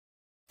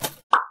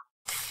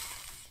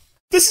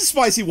This is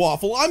Spicy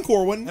Waffle, I'm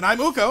Corwin. And I'm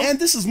Uko. And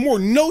this is more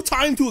No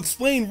Time to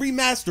Explain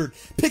Remastered.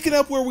 Picking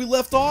up where we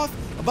left off,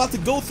 about to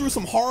go through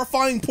some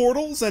horrifying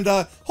portals and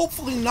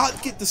hopefully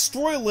not get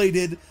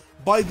destroyed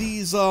by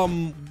these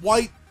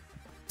white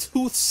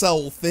tooth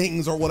cell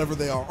things or whatever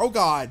they are. Oh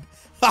god.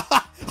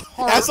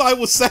 As I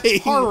was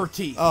saying. Horror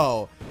teeth.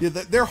 Oh, yeah,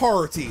 they're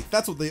horror teeth.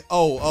 That's what they,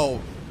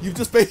 oh. You've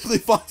just basically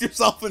fucked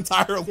yourself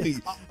entirely.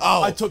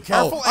 Oh. I took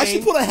careful aim. I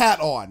should put a hat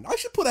on.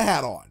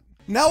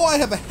 Now I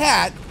have a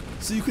hat,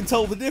 so you can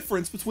tell the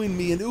difference between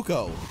me and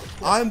Uko.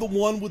 I'm the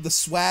one with the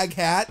swag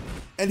hat,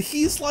 and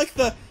he's like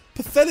the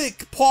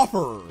pathetic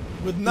pauper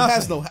with nothing. Who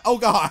has no. Oh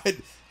god,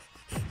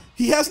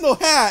 he has no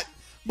hat,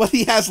 but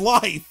he has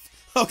life.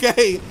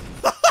 Okay.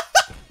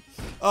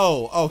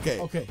 Oh, okay.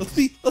 Okay.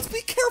 Let's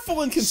be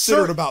careful and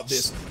considerate about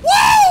this.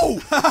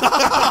 Whoa!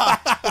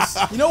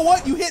 You know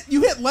what?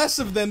 You hit less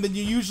of them than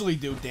you usually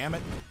do. Damn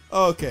it.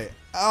 Okay.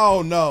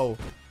 Oh no.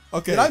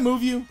 Okay. Did I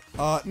move you?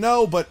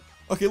 No, but.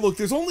 Okay, look,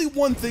 there's only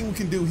one thing we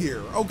can do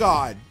here. Oh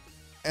god.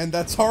 And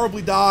that's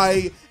horribly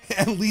die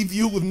and leave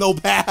you with no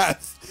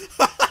path.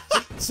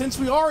 Since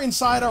we are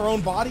inside our own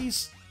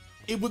bodies,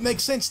 it would make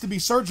sense to be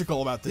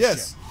surgical about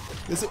this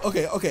shit.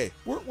 Okay.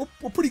 We're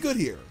pretty good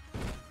here.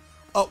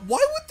 Why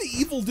would the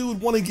evil dude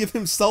want to give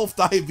himself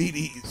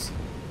diabetes?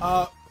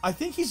 I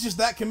think he's just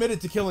that committed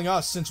to killing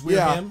us since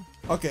we're him.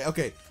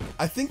 Okay.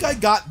 I think I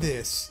got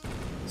this.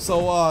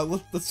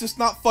 So, let's just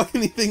not fuck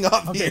anything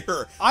up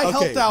here. I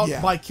helped out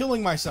by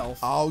killing myself.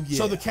 Oh, yeah.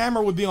 So the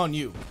camera would be on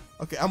you.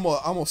 Okay, I'm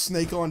gonna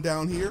snake on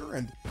down here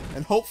and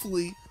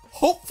hopefully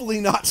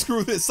not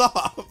screw this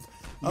up.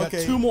 You got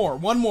two more.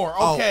 One more.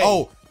 Okay.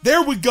 Oh,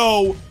 there we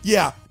go.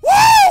 Yeah.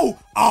 Woo!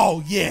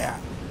 Oh, yeah.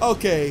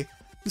 Okay.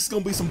 This is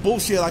gonna be some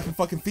bullshit. I can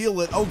fucking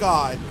feel it. Oh,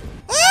 God.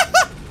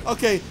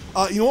 Okay,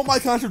 you know what my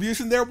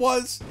contribution there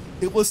was?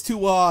 It was to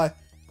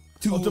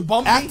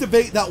bump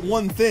activate that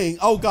one thing.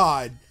 Oh,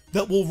 God.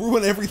 That will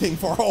ruin everything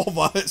for all of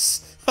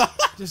us.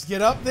 Just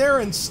get up there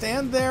and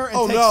stand there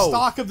and take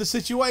stock of the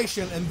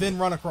situation and then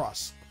run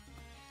across.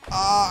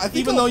 I think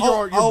even though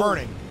you're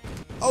burning.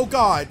 Oh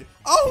god.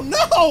 Oh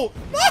no!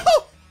 No!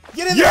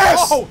 Get in there!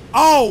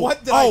 Oh!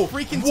 What did I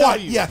freaking tell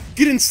you? Yeah,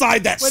 get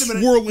inside that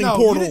swirling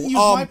portal. You didn't use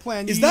my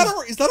plan. Is that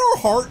our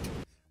heart?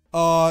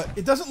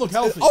 It doesn't look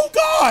healthy. Oh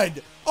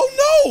god!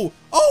 Oh no!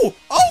 Oh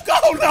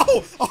god,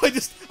 no! Oh,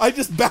 I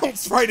just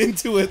bounced right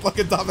into it like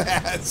a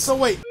dumbass. So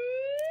wait.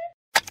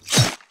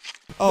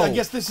 Oh, I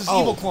guess this is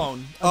Evil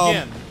Clone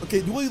again.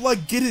 Okay, do we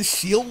like get his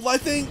shield? I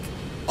think.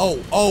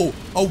 Oh!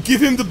 Give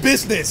him the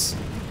business.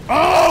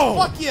 Oh!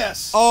 Fuck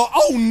yes.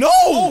 Oh no!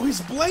 Oh, his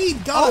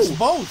blade got us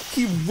both.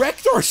 He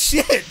wrecked our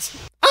shit.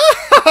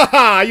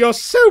 You're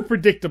so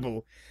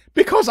predictable.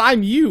 Because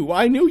I'm you,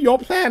 I knew your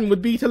plan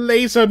would be to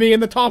laser me in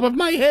the top of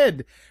my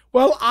head.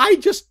 Well, I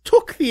just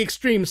took the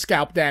extreme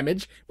scalp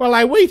damage while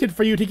I waited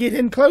for you to get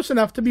in close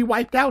enough to be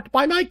wiped out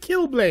by my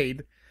kill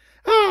blade.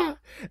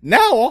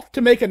 Now off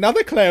to make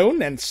another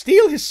clone and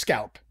steal his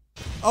scalp.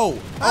 Oh!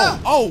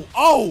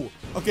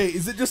 Okay,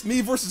 is it just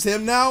me versus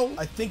him now?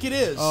 I think it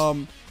is.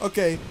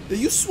 Okay, now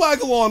you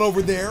swaggle on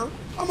over there.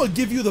 I'm gonna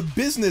give you the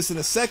business in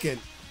a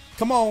second.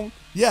 Come on.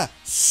 Yeah,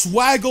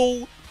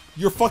 swaggle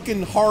your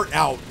fucking heart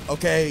out,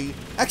 okay?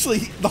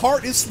 Actually, the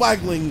heart is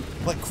swaggling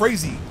like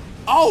crazy.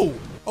 Oh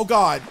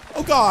god.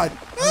 I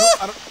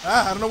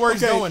don't know where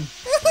he's going.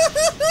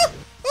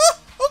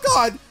 Oh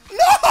god. No!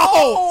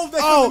 Oh,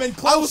 that could have been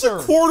closer. I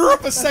was a quarter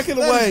of a second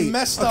away. Is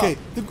messed up. Okay,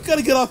 we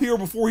gotta get up here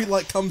before he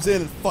like comes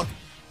in and fuck.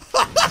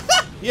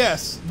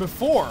 Yes,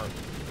 before.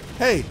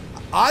 Hey,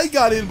 I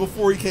got in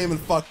before he came and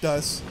fucked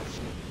us.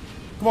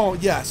 Come on,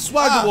 yeah,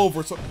 swaggle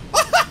over. So,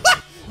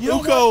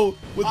 Uko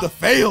with the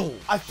fail.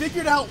 I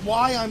figured out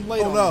why I'm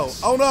late on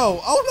this. Oh no!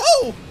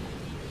 Oh,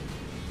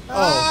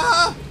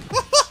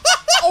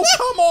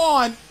 come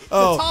on!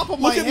 The top of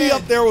my head. Look at me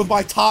up there with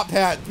my top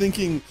hat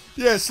thinking,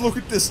 yes, look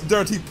at this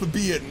dirty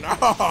plebeian.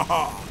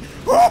 Oh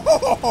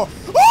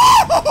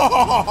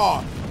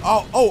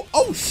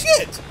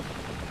shit!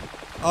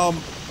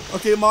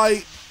 Okay,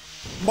 my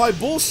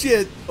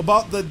bullshit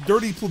about the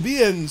dirty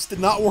plebeians did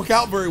not work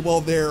out very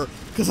well there,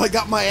 because I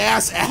got my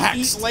ass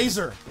axed. Eat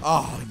laser.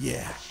 Oh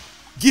yeah.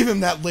 Give him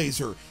that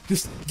laser.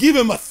 Just give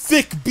him a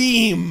thick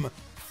beam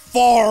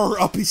far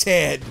up his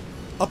head.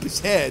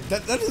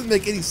 That doesn't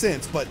make any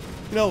sense, but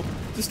you know,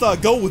 just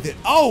go with it.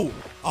 Oh,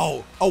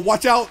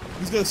 watch out.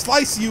 He's gonna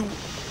slice you.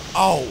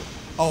 Oh,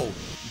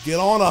 get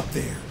on up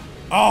there.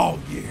 Oh,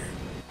 yeah.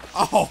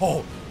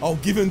 Oh,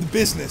 give him the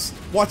business.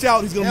 Watch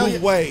out, he's gonna move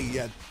away.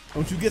 Yeah,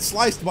 don't you get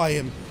sliced by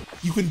him.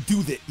 You can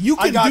do that. You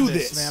can do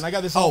this, man. I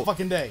got this all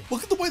fucking day.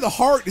 Look at the way the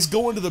heart is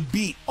going to the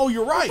beat. Oh,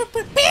 you're right.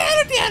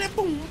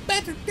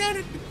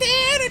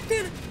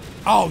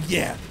 Oh,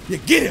 yeah. Yeah,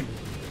 get him.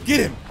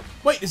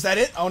 Wait, is that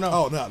it? Oh, no.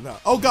 Oh, no.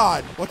 Oh,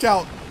 God. Watch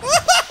out.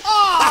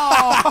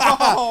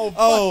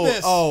 Fuck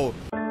this.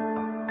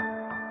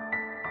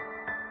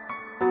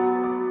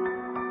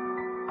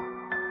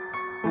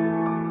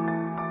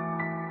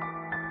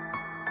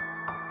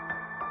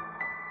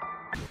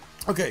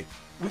 Okay,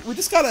 we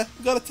just gotta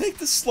take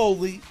this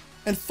slowly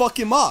and fuck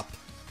him up.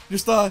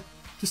 Just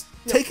Just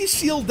take his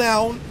shield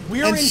down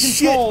We are and in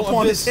shit control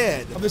upon of his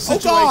head. this Oh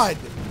situation.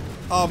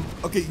 God!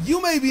 Okay,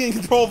 you may be in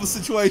control of the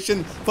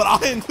situation, but I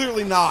am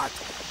clearly not.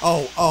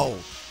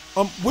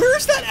 Where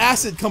is that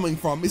acid coming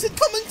from? Is it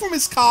coming from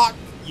his cock?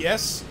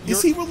 Yes.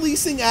 Is he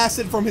releasing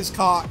acid from his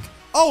cock?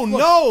 Oh Look,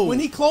 no! When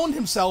he cloned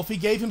himself, he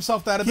gave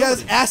himself that He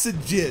ability. has acid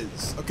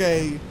jizz,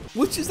 okay?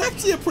 Which is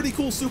actually a pretty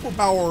cool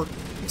superpower,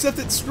 except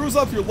it screws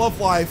up your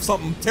love life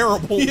something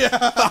terrible.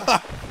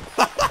 Yeah.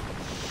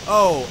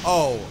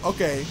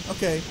 Okay.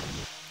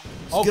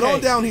 Just get on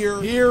down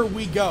here. Here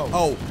we go.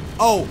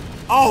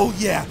 Oh,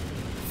 yeah.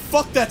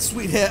 Fuck that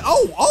sweet head.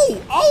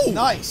 Oh.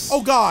 Nice.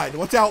 Oh, God.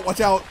 Watch out.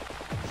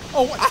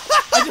 Oh,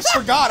 I just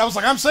forgot. I was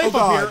like, I'm safe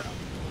up here.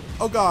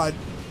 Oh, God.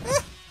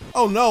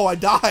 Oh, no, I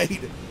died.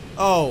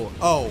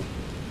 Oh.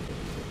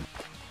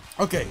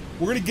 Okay,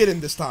 we're gonna get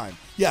him this time.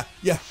 Yeah.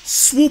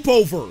 Swoop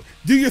over.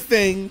 Do your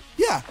thing.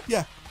 Yeah.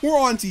 We're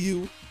on to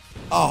you.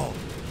 Oh,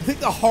 I think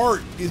the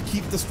heart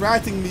keeps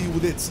distracting me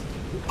with its...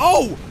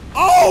 Oh!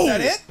 Is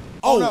that it?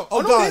 Oh, no.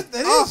 Oh, No, God.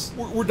 that is.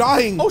 We're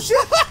dying. Oh, shit.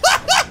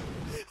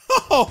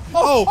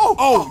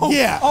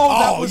 Yeah.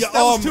 That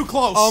was too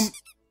close.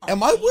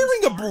 Am I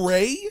wearing a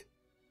beret?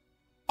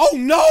 Oh,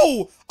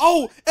 no!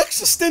 Oh,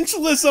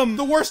 existentialism!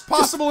 The worst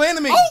possible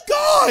enemy. Oh,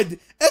 God!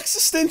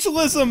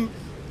 Existentialism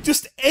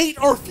just ate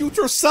our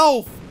future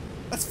self!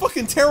 That's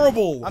fucking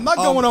terrible! I'm not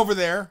going over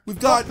there. We've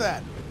got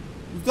that.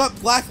 We've got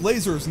black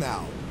lasers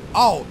now.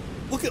 Oh,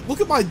 look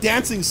at my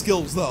dancing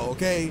skills, though,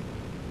 okay?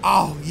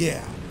 Oh,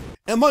 yeah.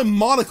 And my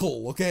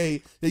monocle,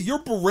 okay? Yeah, your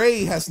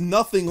beret has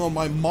nothing on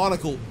my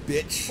monocle,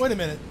 bitch. Wait a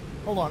minute.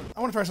 Hold on.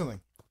 I want to try something.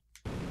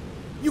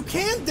 You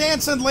can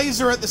dance and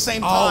laser at the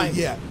same time. Oh,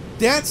 yeah.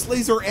 Dance,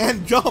 laser,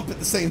 and jump at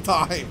the same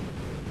time.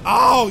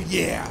 Oh,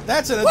 yeah.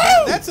 That's an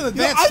advanced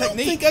technique. I don't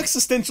think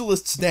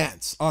existentialists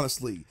dance,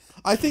 honestly.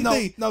 I think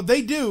they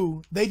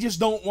do. They just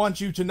don't want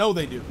you to know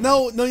they do.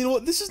 No, you know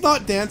what? This is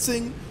not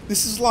dancing.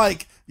 This is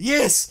like,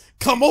 yes,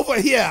 come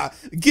over here.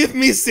 Give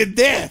me the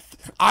death.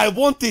 I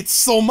want it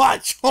so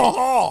much.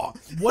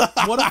 What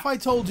if I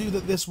told you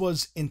that this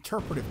was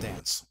interpretive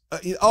dance?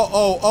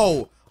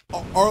 Or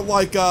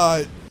like,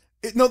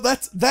 no,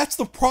 that's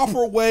the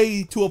proper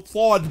way to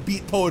applaud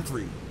beat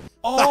poetry.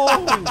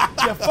 Oh,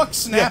 yeah, fuck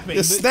snapping.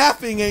 The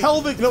snapping.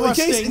 Pelvic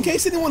thrusting. In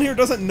case anyone here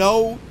doesn't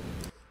know,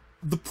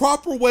 the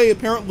proper way,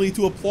 apparently,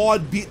 to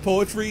applaud beat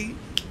poetry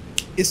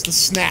is to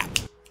snap.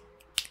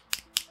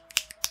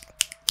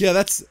 Yeah,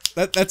 that's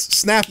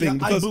snapping. Yeah,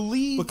 because, I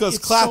believe because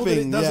it's clapping, so that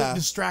it doesn't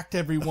distract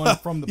everyone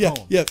from the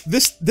poem. Yeah,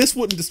 this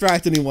wouldn't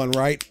distract anyone,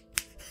 right?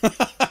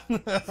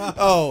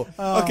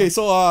 Okay,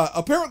 so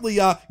apparently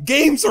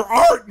games are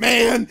art,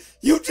 man.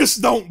 You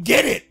just don't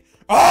get it.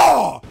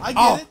 I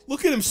get it.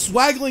 Look at him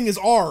swaggling his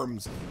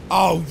arms.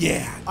 Oh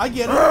yeah, I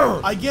get it.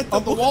 I get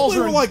that the walls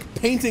are like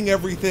painting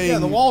everything. Yeah,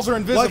 the walls are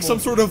invisible. Like some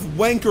sort of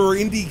wanker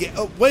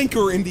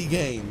indie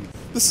game.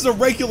 This is a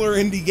regular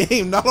indie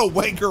game, not a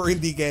wanker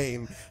indie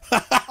game.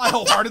 I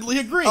wholeheartedly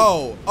agree.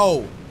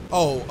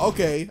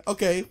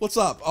 Okay. What's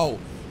up? Oh,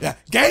 yeah.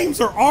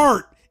 Games are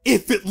art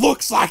if it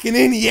looks like an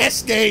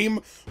NES game.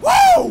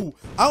 Woo!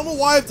 I don't know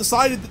why I've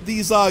decided that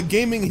these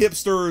gaming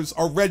hipsters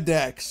are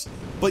rednecks,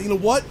 but you know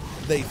what?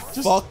 They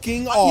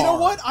fucking are. You know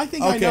what? I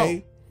think I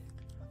know.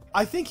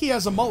 I think he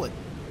has a mullet.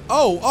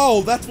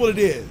 Oh, that's what it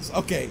is.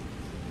 Okay.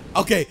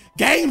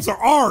 Games are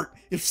art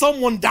if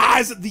someone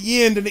dies at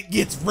the end and it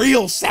gets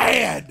real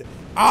sad.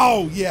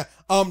 Oh, yeah.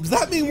 Does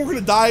that mean we're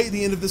gonna die at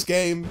the end of this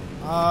game?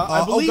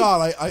 I believe, oh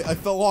god, I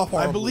fell off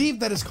horribly. I believe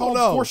that is called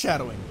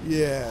foreshadowing.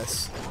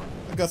 Yes.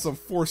 I got some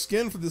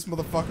foreskin for this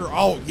motherfucker.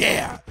 Oh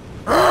yeah.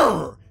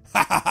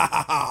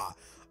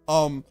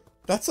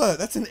 That's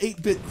an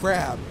 8-bit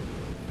crab.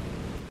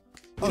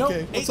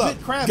 Okay, what's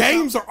up?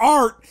 Games are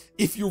art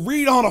if you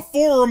read on a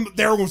forum that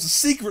there was a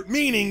secret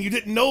meaning you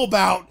didn't know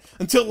about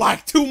until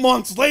like 2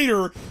 months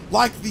later,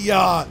 like the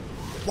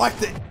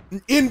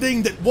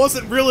ending that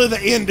wasn't really the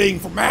ending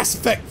for Mass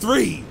Effect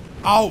 3.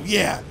 Oh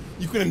yeah,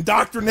 you can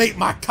indoctrinate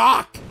my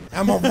cock.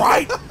 Am I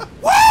right?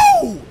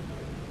 Woo!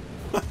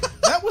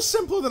 That was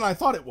simpler than I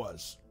thought it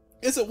was.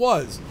 Yes, it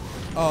was.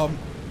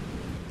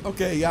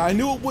 Okay, yeah, I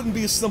knew it wouldn't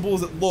be as simple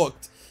as it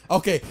looked.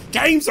 Okay,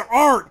 games are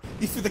art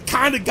if you're the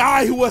kind of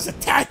guy who has a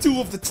tattoo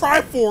of the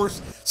Triforce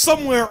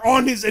somewhere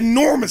on his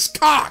enormous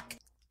cock.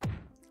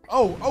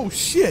 Oh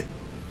shit.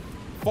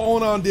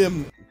 Falling on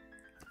them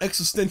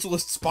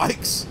existentialist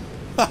spikes.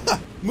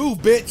 Move,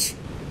 bitch.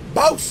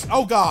 Boosh!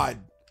 Oh god.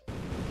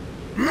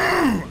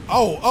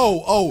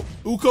 Oh,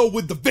 Uko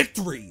with the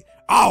victory.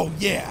 Oh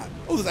yeah.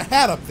 Oh, there's a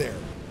hat up there.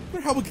 I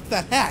wonder how we get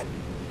that hat.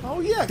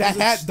 Oh yeah. That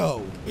hat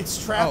though.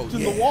 It's trapped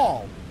in the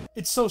wall.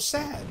 It's so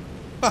sad.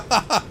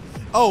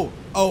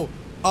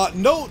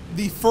 Note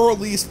the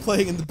fur-elise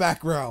playing in the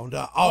background.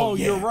 Oh,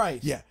 yeah. You're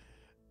right. Yeah.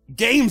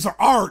 Games are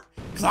art,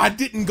 because I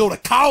didn't go to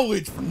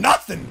college for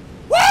nothing.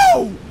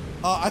 Woo!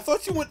 I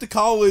thought you went to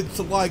college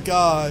to, like,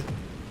 I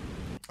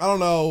don't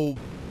know,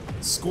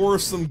 score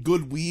some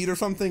good weed or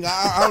something.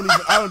 I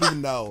don't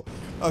even know.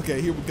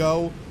 Okay, here we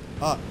go.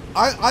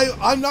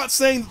 I'm not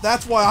saying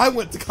that's why I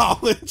went to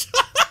college.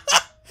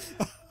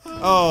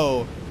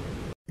 Oh.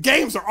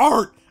 Games are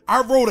art.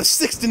 I wrote a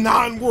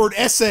 69-word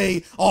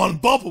essay on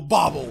Bubble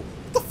Bobble.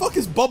 What the fuck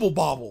is Bubble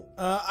Bobble?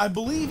 I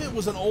believe it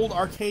was an old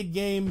arcade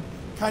game,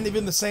 kind of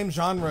in the same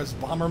genre as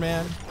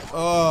Bomberman.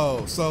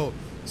 Oh, so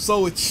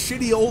it's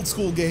shitty old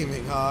school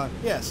gaming, huh?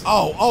 Yes.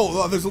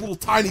 Oh, there's a little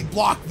tiny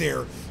block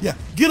there. Yeah,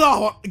 get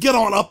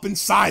on up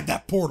inside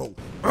that portal.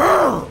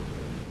 Urgh.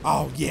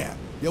 Oh yeah.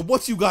 Yeah,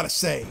 what you gotta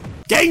say?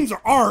 Games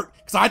are art,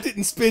 because I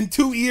didn't spend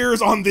 2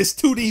 years on this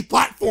 2D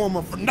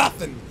platformer for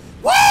nothing.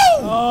 Woo!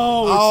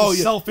 Oh,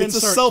 it's a self-insert.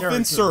 It's a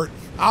self-insert.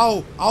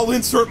 I'll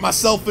insert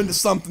myself into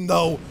something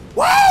though.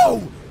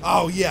 Woo!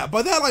 Oh yeah,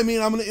 by that I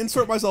mean I'm gonna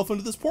insert myself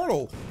into this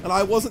portal, and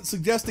I wasn't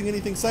suggesting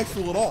anything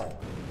sexual at all.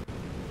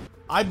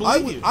 I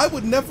believe you. I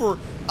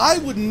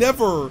would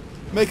never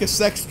make a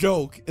sex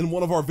joke in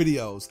one of our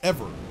videos,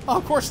 ever. Oh,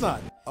 of course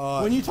not.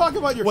 When you talk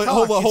about your wait,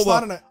 cock, hold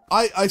on. Not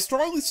I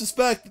strongly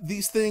suspect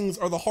these things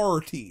are the horror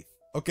teeth,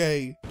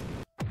 okay?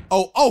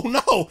 Oh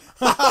no!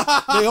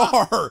 They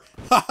are!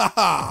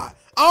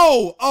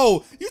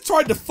 Oh, you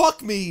tried to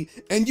fuck me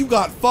and you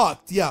got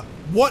fucked. Yeah,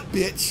 what,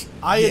 bitch?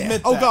 I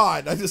admit that. Oh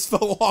god, I just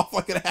fell off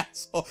like an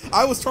asshole.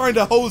 I was trying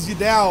to hose you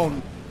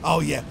down. Oh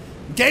yeah.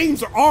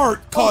 Games are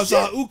art, cause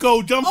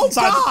Uko jumps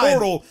inside the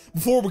portal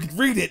before we could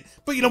read it.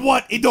 But you know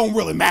what? It don't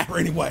really matter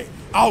anyway.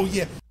 Oh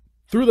yeah.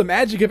 Through the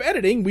magic of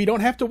editing, we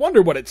don't have to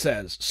wonder what it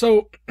says.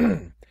 So,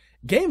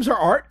 games are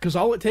art, because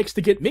all it takes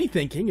to get me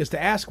thinking is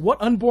to ask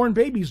what unborn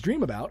babies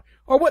dream about,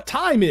 or what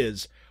time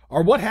is,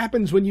 or what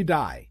happens when you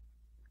die.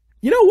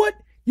 You know what?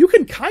 You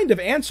can kind of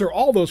answer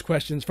all those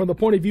questions from the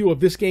point of view of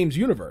this game's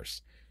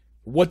universe.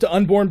 What do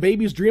unborn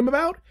babies dream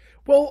about?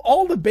 Well,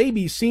 all the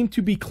babies seem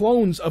to be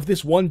clones of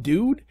this one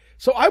dude,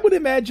 so I would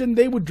imagine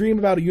they would dream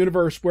about a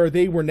universe where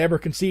they were never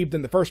conceived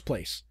in the first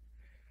place.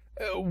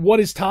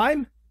 What is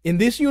time? In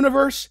this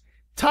universe,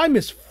 time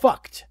is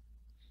fucked.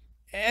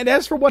 And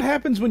as for what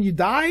happens when you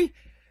die,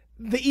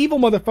 the evil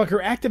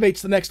motherfucker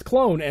activates the next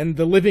clone and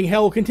the living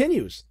hell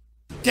continues.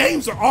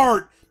 Games are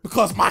art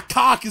because my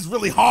cock is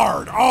really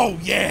hard. Oh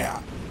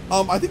yeah.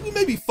 I think we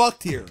may be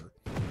fucked here.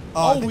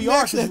 We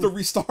actually have to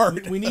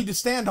restart. We need to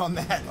stand on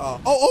that.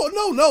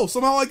 No.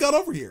 Somehow I got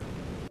over here.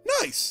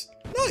 Nice.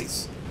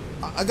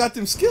 I got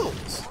them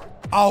skills.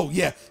 Oh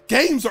yeah.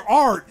 Games are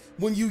art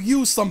when you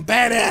use some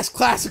badass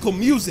classical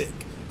music.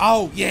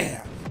 Oh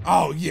yeah.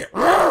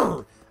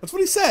 Urgh. That's what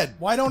he said.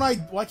 Why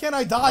can't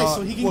I die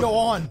so he can go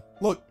on?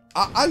 Look,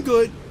 I'm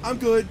good.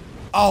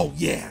 Oh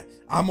yeah.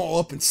 I'm all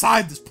up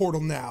inside this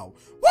portal now.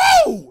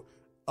 Woo!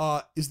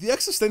 Is the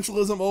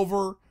existentialism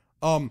over?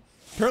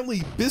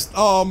 Apparently,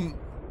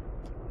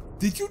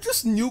 did you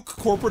just nuke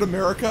corporate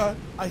America?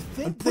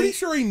 I'm pretty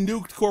sure he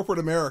nuked corporate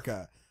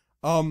America.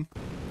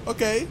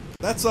 Okay,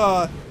 that's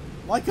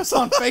like us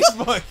on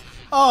Facebook.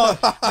 Oh,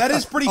 that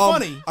is pretty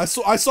funny. I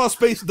saw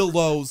space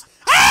dildos.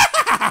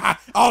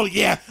 Oh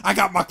yeah, I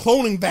got my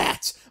cloning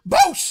bats.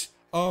 Boosh!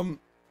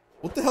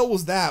 What the hell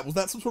was that? Was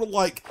that some sort of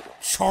like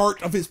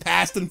chart of his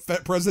past and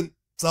present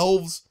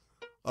selves?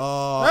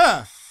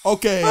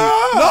 Okay.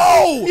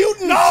 No!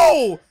 Mutant!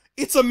 No!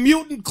 It's a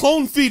mutant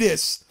clone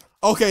fetus!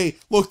 Okay,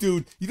 look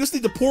dude, you just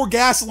need to pour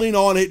gasoline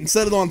on it and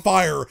set it on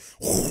fire.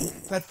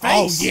 That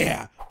face! Oh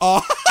yeah.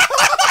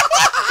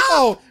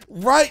 Oh,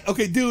 right.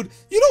 Okay, dude,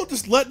 you don't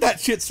just let that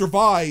shit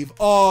survive.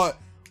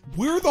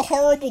 We're the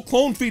horrible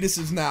clone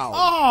fetuses now.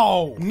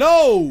 Oh!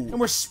 No! And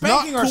we're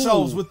spanking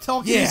ourselves with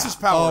telekinesis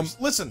powers.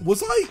 Listen.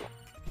 Was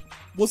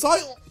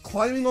I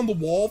climbing on the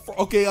wall?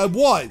 Okay, I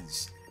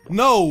was.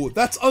 No,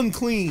 that's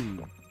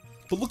unclean.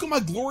 But look at my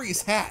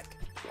glorious hat.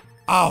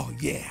 Oh,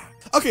 yeah.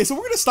 Okay, so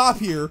we're gonna stop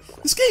here.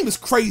 This game is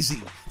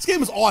crazy. This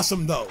game is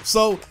awesome, though.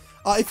 So,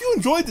 if you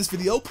enjoyed this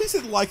video, please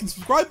hit the like and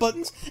subscribe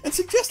buttons, and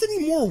suggest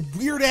any more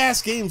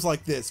weird-ass games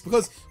like this,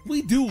 because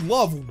we do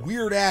love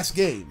weird-ass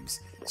games.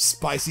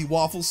 Spicy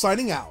Waffles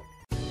signing out.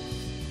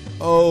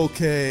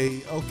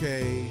 Okay.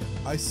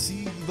 I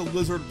see the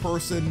lizard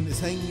person is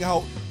hanging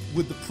out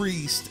with the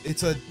priest.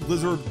 It's a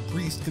lizard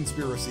priest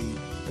conspiracy.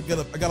 I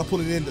gotta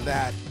put an end to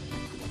that.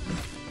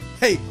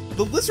 Hey,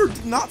 the lizard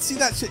did not see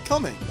that shit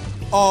coming.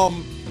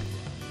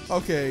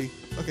 Okay,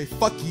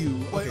 fuck you.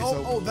 Wait,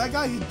 okay, that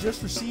guy had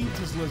just received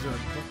his lizard.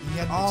 He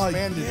hadn't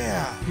expanded.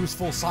 Yeah. He was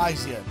full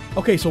size yet.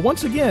 Okay, so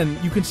once again,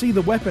 you can see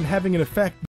the weapon having an effect